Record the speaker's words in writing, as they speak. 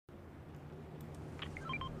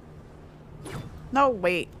No,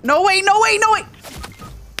 wait. No, wait, no, wait, no, wait!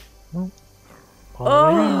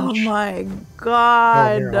 Oh my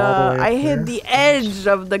god. I hit the edge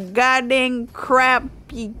of the goddamn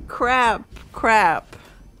crappy crap.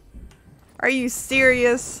 Are you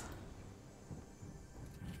serious?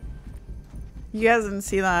 You guys didn't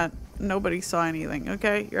see that. Nobody saw anything,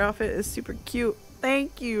 okay? Your outfit is super cute.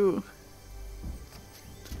 Thank you.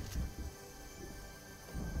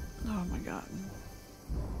 Oh my god.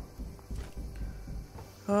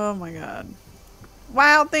 Oh my god.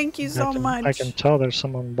 Wow, thank you so much. I can tell there's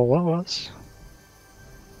someone below us.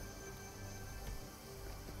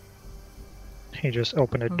 He just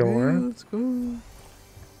opened a door. Let's go.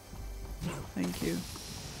 Thank you.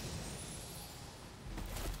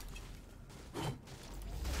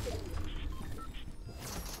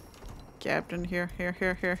 Captain, here.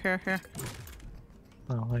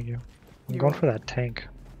 Oh, thank you. I'm going for that tank.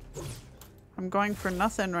 I'm going for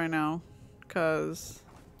nothing right now, cause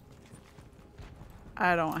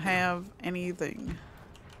I don't have anything.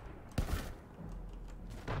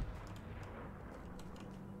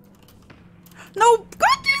 No!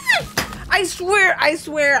 God damn it! I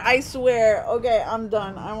swear. Okay, I'm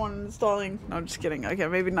done. I want installing. No, I'm just kidding. Okay,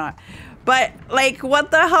 maybe not. But, like,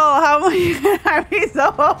 what the hell? How am I gonna have me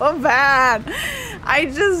so bad?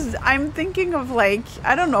 I'm thinking of, like,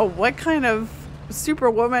 I don't know what kind of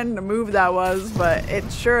Superwoman move that was, but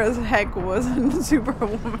it sure as heck wasn't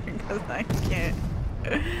Superwoman, because I can't.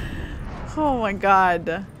 Oh my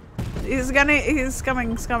god. He's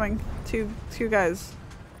coming. Two guys.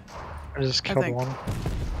 I just killed one.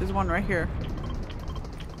 There's one right here.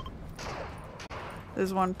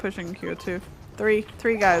 There's one pushing here too. Three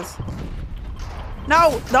guys.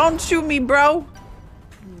 No! Don't shoot me, bro!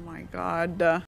 Oh my god.